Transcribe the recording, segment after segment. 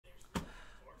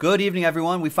Good evening,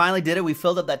 everyone. We finally did it. We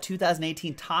filled up that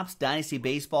 2018 Topps Dynasty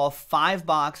Baseball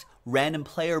 5-box random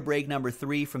player break number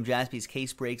 3 from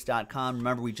jaspyscasebreaks.com.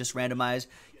 Remember, we just randomized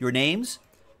your names.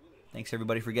 Thanks,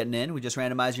 everybody, for getting in. We just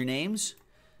randomized your names,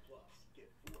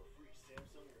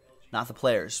 not the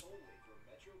players,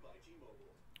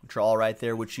 which are all right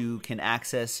there, which you can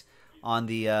access on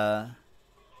the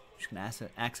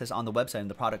access on the website and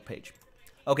the product page.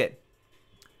 Okay,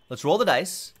 let's roll the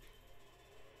dice.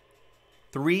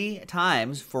 3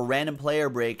 times for random player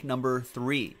break number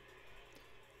 3.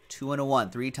 2 and a 1,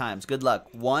 3 times. Good luck.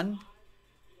 1,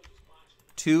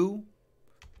 2,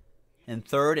 and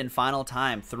third and final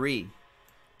time, 3.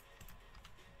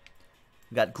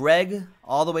 We got Greg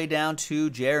all the way down to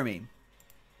Jeremy.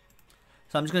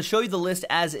 So I'm just going to show you the list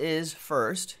as is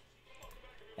first,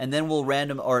 and then we'll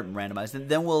randomize.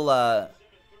 Then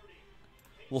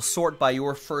we'll sort by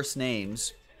your first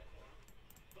names,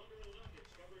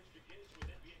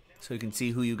 so you can see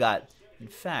who you got. In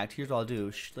fact, here's what I'll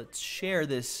do. Let's share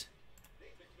this.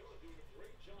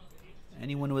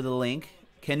 Anyone with a link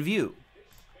can view.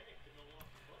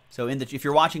 So if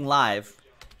you're watching live,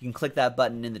 you can click that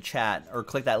button in the chat, or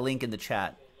click that link in the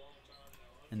chat,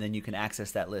 and then you can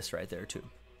access that list right there too.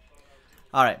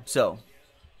 All right, so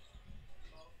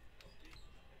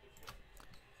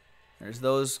there's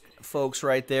those folks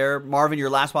right there. Marvin,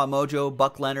 your last spot mojo.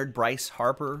 Buck Leonard, Bryce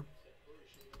Harper.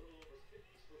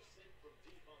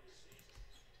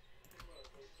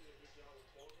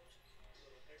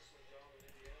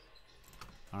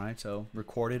 All right, so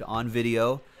recorded on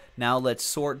video. Now let's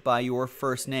sort by your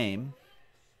first name.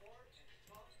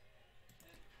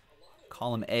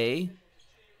 Column A.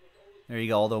 There you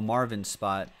go, although Marvin's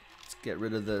spot. Let's get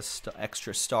rid of the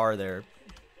extra star there.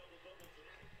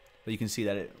 But you can see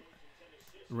that it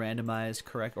randomized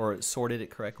correct, or it sorted it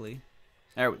correctly.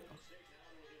 There we go.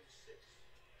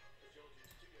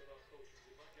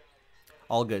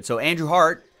 All good. So Andrew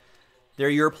Hart, they're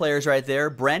your players right there.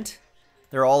 Brent,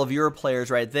 they're all of your players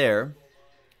right there.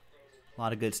 A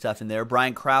lot of good stuff in there.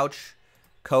 Brian Crouch,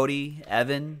 Cody,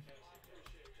 Evan,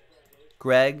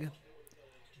 Greg,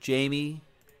 Jamie,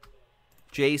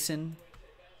 Jason,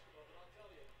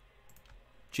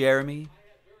 Jeremy,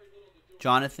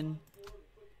 Jonathan,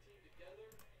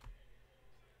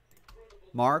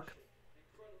 Mark,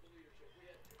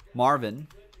 Marvin,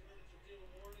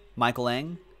 Michael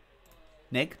Eng,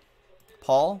 Nick,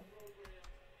 Paul,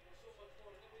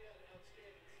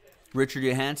 Richard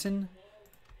Johansson,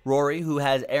 Rory, who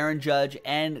has Aaron Judge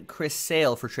and Chris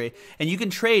Sale for trade. And you can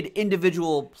trade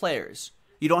individual players.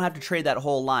 You don't have to trade that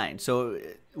whole line. So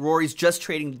Rory's just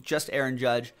trading just Aaron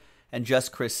Judge and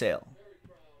just Chris Sale.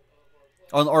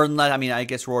 Or I mean, I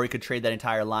guess Rory could trade that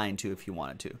entire line too if he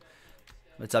wanted to.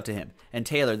 It's up to him. And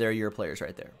Taylor, they're your players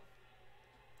right there.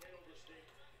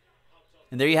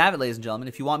 And there you have it, ladies and gentlemen.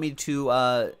 If you want me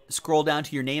to scroll down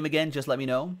to your name again, just let me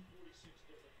know.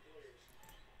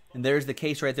 And there's the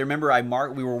case right there. Remember,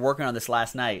 we were working on this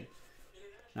last night.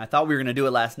 And I thought we were going to do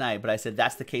it last night, but I said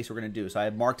that's the case we're going to do. So I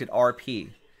marked it RP.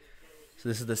 So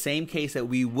this is the same case that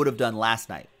we would have done last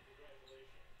night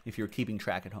if you're keeping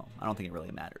track at home. I don't think it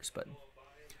really matters, but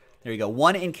there you go.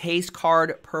 1 encased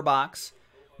card per box.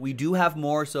 We do have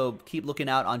more, so keep looking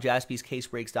out on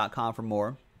jaspyscasebreaks.com for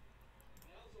more.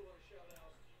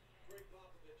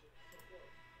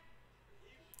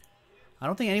 I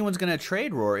don't think anyone's going to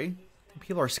trade Rory. I think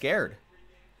people are scared.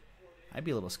 I'd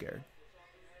be a little scared.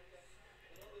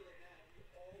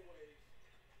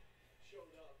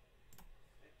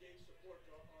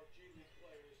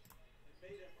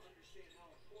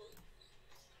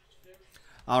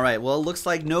 All right, well, it looks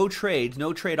like no trades,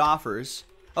 no trade offers.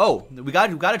 Oh, we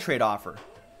got a trade offer.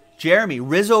 Jeremy,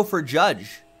 Rizzo for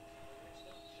Judge.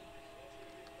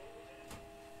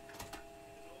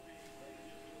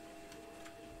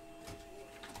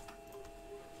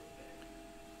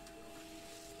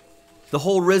 The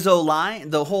whole Rizzo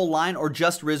line, or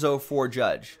just Rizzo for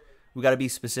Judge? We got to be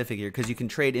specific here because you can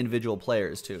trade individual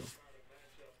players too.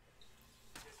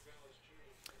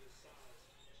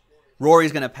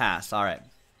 Rory's going to pass. All right.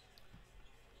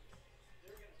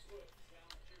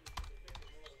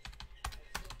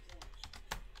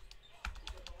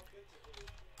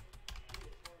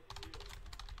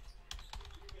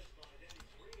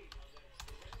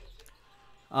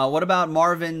 What about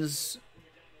Marvin's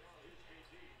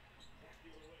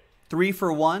 3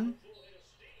 for 1?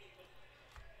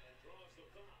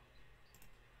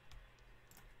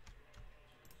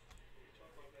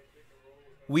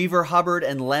 Weaver, Hubbard,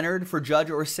 and Leonard for Judge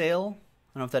or Sale.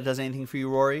 I don't know if that does anything for you,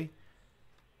 Rory.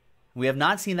 We have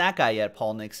not seen that guy yet,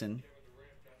 Paul Nixon,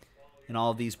 in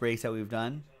all of these breaks that we've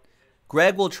done.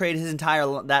 Greg will trade his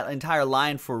entire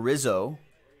line for Rizzo.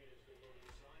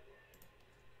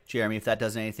 Jeremy, if that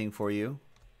does anything for you.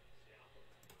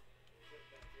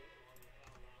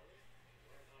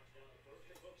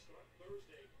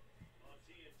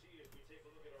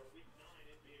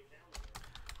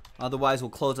 Otherwise, we'll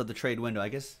close out the trade window. I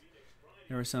guess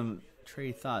there were some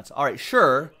trade thoughts. All right,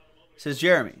 sure, says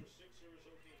Jeremy.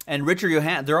 And Richard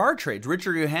Johansson, there are trades.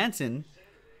 Richard Johansson,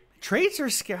 trades are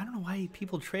scary. I don't know why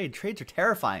people trade. Trades are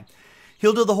terrifying.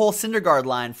 He'll do the whole Syndergaard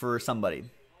line for somebody.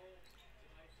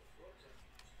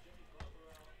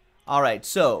 All right,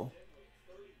 so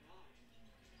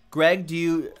Greg, do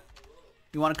you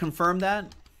want to confirm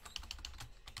that?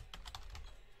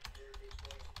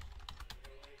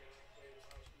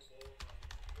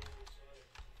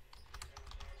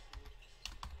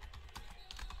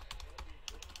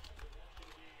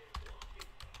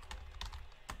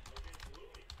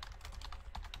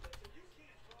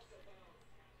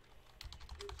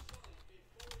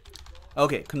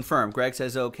 Okay, confirm. Greg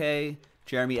says okay.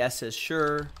 Jeremy S says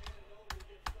sure.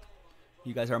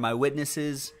 You guys are my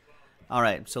witnesses. All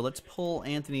right, so let's pull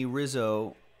Anthony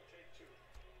Rizzo.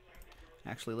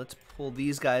 Actually, let's pull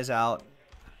these guys out.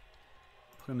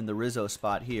 Put him in the Rizzo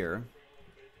spot here.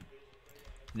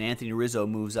 And Anthony Rizzo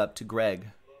moves up to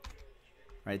Greg.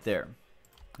 Right there.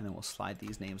 And then we'll slide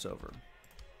these names over.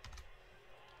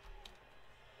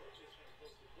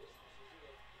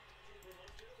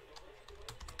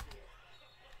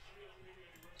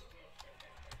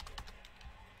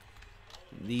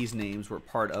 These names were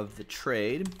part of the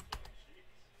trade.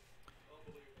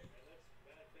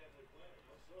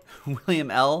 William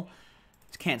L.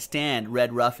 can't stand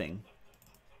red roughing.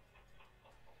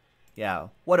 Yeah,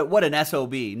 what an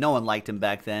SOB. No one liked him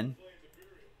back then.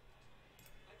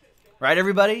 Right,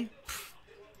 everybody?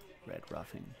 Red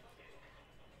roughing.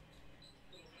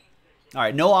 All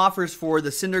right, no offers for the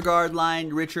Syndergaard line,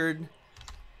 Richard.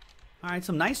 All right,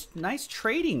 some nice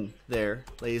trading there,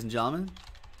 ladies and gentlemen.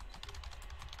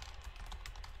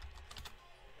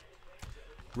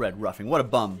 Red roughing, what a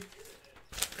bum.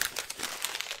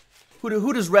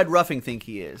 Who does red roughing think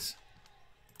he is?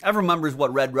 Everyone remembers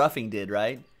what red roughing did,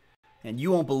 right? And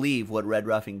you won't believe what red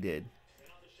roughing did.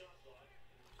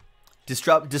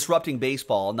 Disrupting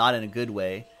baseball, not in a good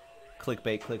way.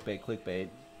 Clickbait, clickbait, clickbait.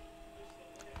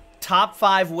 Top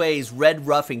 5 ways red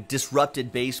roughing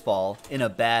disrupted baseball in a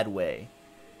bad way.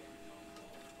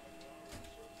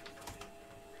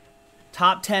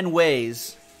 Top 10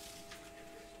 ways.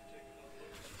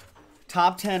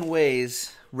 Top 10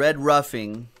 ways red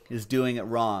roughing is doing it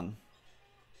wrong.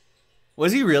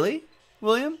 Was he really,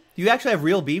 William? Do you actually have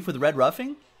real beef with red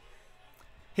roughing?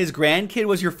 His grandkid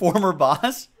was your former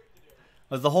boss?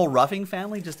 Was the whole roughing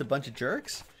family just a bunch of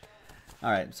jerks? All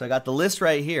right, so I got the list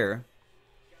right here.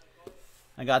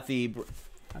 I thought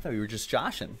we were just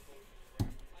joshing.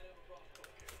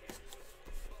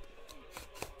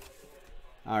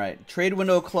 All right, trade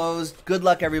window closed. Good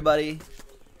luck, everybody.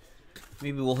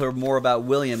 Maybe we'll hear more about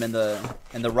William and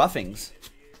the roughings.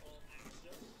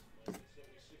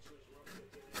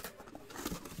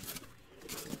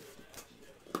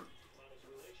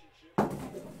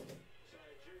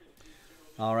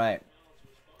 All right.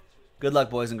 Good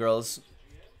luck, boys and girls.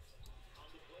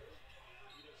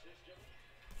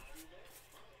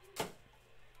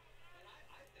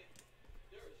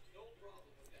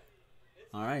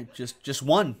 All right, just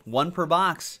one per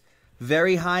box.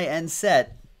 Very high-end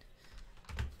set.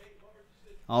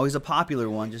 Always a popular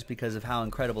one just because of how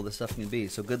incredible this stuff can be.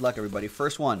 So good luck, everybody.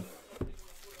 First one.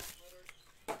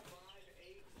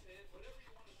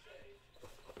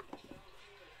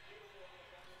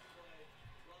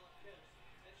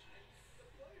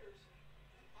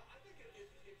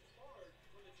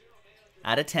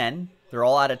 Out of 10. They're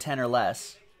all out of 10 or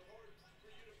less.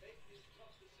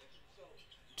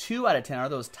 2 out of 10. Are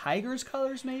those Tigers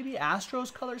colors maybe?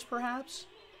 Astros colors perhaps?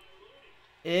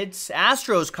 It's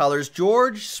Astros colors.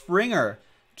 George Springer.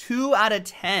 2 out of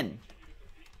 10.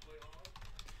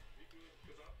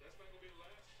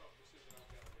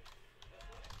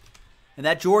 And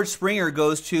that George Springer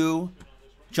goes to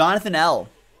Jonathan L.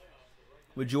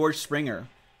 with George Springer.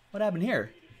 What happened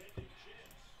here?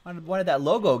 Why did that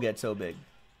logo get so big?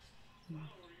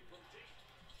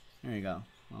 There you go.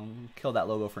 I'll kill that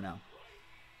logo for now.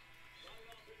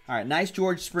 All right, nice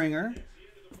George Springer.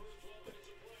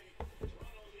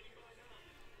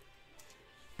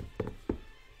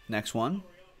 Next one.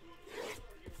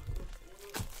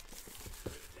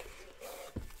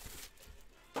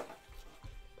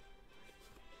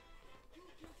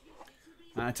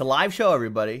 It's a live show,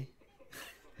 everybody.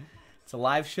 It's a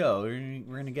live show. We're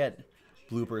going to get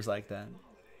bloopers like that.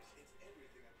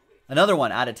 Another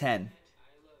one out of 10.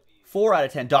 4 out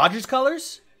of 10. Dodgers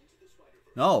colors?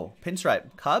 No.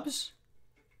 Pinstripe. Cubs?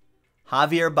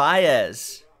 Javier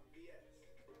Baez.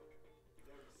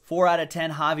 4 out of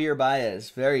 10, Javier Baez.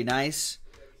 Very nice.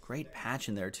 Great patch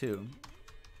in there, too.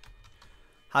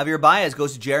 Javier Baez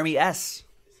goes to Jeremy S.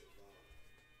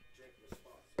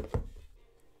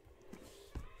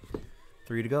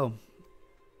 3 to go.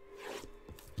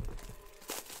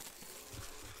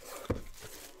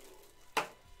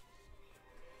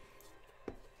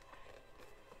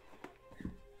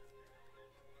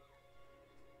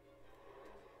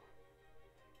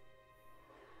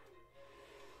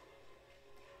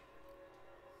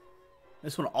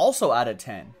 This one also out of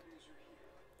 10.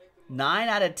 9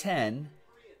 out of 10.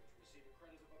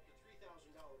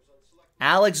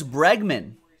 Alex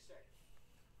Bregman.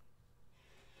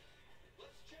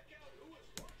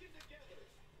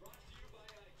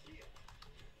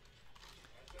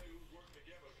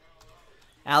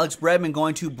 Alex Bregman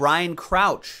going to Brian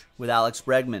Crouch with Alex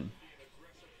Bregman.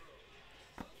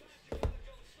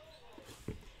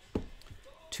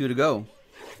 2 to go.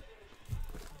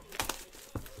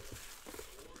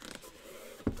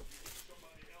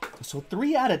 So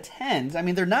 3 out of 10s. I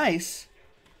mean, they're nice.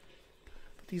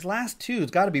 But these last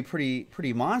 2's got to be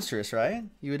pretty monstrous, right?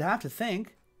 You would have to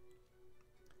think.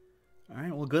 All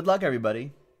right, well, good luck,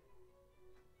 everybody.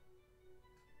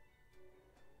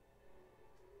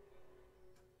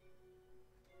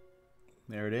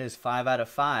 There it is, 5 out of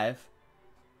 5.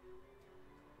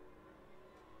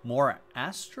 More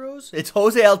Astros? It's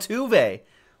Jose Altuve.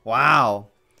 Wow.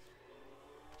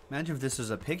 Imagine if this was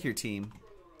a pick your team.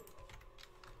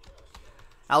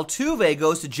 Altuve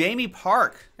goes to Jamie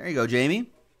Park. There you go,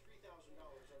 Jamie.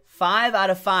 5 out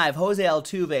of 5. Jose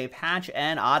Altuve, patch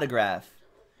and autograph.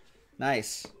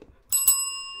 Nice.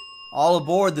 All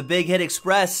aboard the Big Hit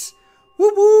Express.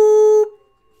 Whoop, whoop.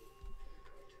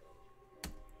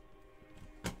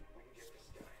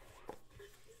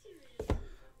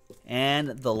 And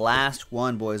the last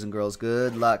one, boys and girls.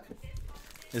 Good luck.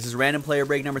 This is random player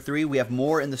break number 3. We have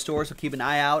more in the store, so keep an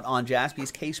eye out on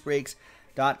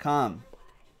jaspyscasebreaks.com.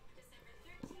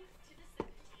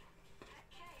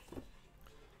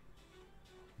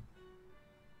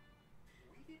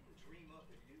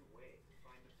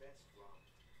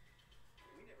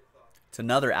 It's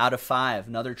another out of 5,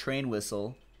 another train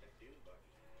whistle.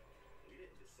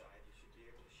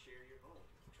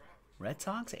 Red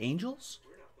Sox? Angels?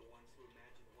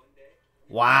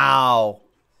 Wow.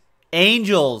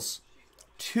 Angels.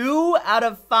 2 out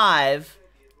of 5,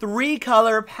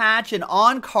 3-color patch and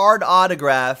on-card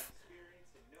autograph.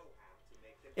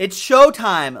 It's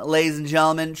showtime, ladies and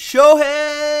gentlemen.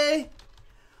 Shohei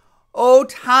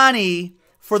OHTANI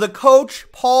for the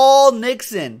coach, Paul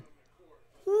Nixon.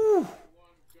 Whew.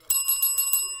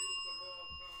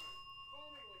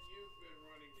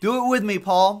 Do it with me,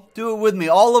 Paul. Do it with me.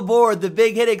 All aboard the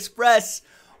Big Hit Express.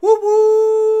 Whoop,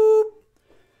 whoop.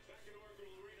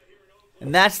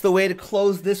 And that's the way to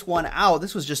close this one out.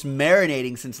 This was just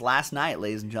marinating since last night,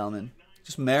 ladies and gentlemen.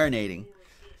 Just marinating.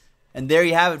 And there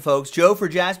you have it, folks. Joe for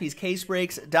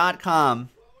jaspyscasebreaks.com.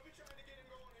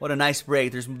 What a nice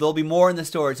break. There'll be more in the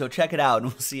store, so check it out,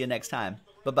 and we'll see you next time.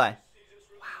 Bye-bye.